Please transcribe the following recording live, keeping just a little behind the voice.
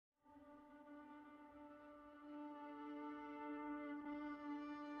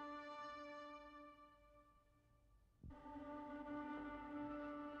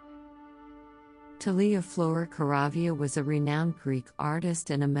Thalia Flora was a renowned Greek artist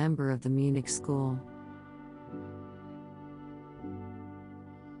and a member of the Munich school.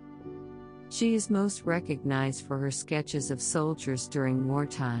 She is most recognized for her sketches of soldiers during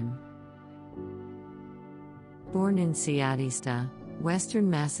wartime. Born in Siatista, Western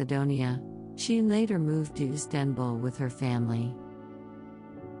Macedonia, she later moved to Istanbul with her family.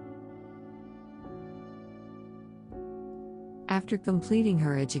 After completing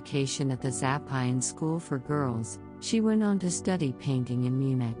her education at the Zapien School for Girls, she went on to study painting in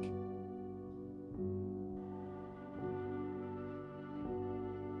Munich.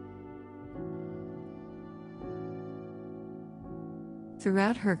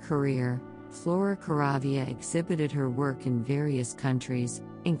 Throughout her career, Flora Caravia exhibited her work in various countries,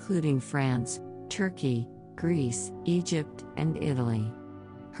 including France, Turkey, Greece, Egypt, and Italy.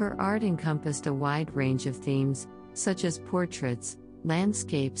 Her art encompassed a wide range of themes, such as portraits,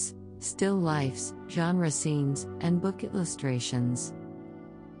 landscapes, still lifes, genre scenes, and book illustrations.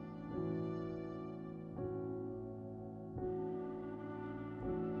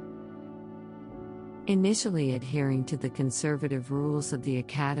 Initially adhering to the conservative rules of the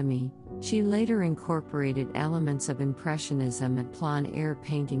Academy, she later incorporated elements of Impressionism and plein air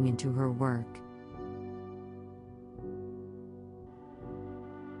painting into her work.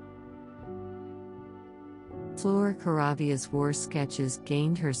 Flora Caravia's war sketches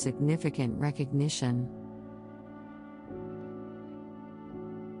gained her significant recognition.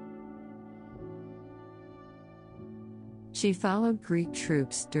 She followed Greek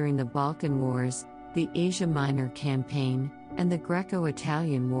troops during the Balkan Wars, the Asia Minor Campaign, and the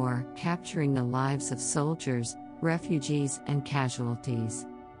Greco-Italian War, capturing the lives of soldiers, refugees, and casualties.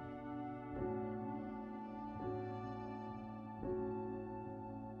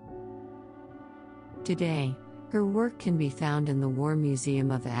 Today, her work can be found in the War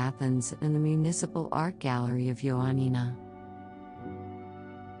Museum of Athens and the Municipal Art Gallery of Ioannina.